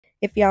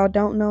If y'all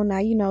don't know, now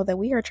you know that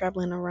we are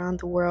traveling around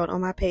the world.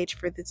 On my page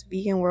for this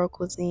vegan world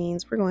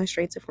cuisines, we're going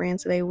straight to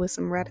France today with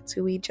some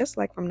ratatouille, just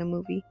like from the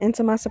movie. And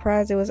to my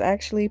surprise, it was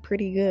actually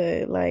pretty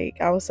good. Like,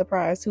 I was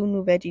surprised. Who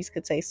knew veggies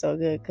could taste so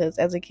good? Because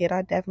as a kid,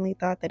 I definitely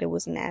thought that it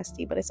was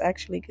nasty, but it's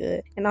actually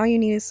good. And all you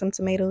need is some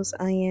tomatoes,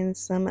 onions,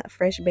 some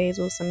fresh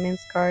basil, some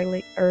minced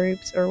garlic,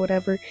 herbs, or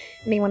whatever.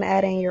 And you want to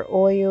add in your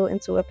oil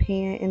into a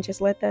pan and just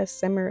let that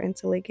simmer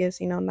until it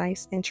gets,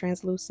 nice and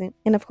translucent.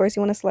 And of course,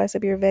 you want to slice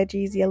up your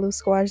veggies, yellow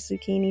squash,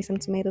 zucchini, some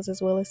tomatoes,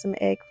 as well as some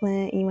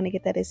eggplant. And you want to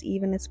get that as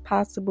even as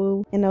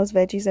possible. And those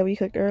veggies that we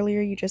cooked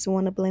earlier, you just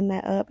want to blend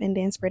that up and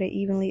then spread it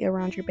evenly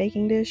around your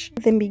baking dish.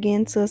 Then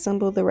begin to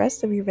assemble the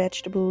rest of your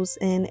vegetables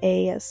in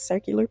a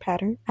circular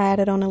pattern. I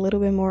added on a little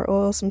bit more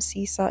oil, some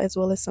sea salt, as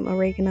well as some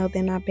oregano.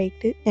 Then I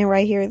baked it. And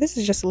right here, this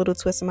is just a little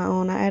twist of my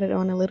own. I added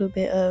on a little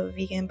bit of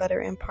vegan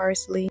butter and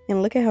parsley.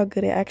 And look at how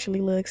good it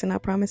actually looks. And I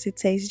promise it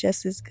tastes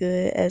just as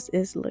good as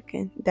it's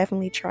looking.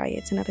 Definitely try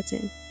it. 10 out of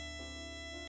 10.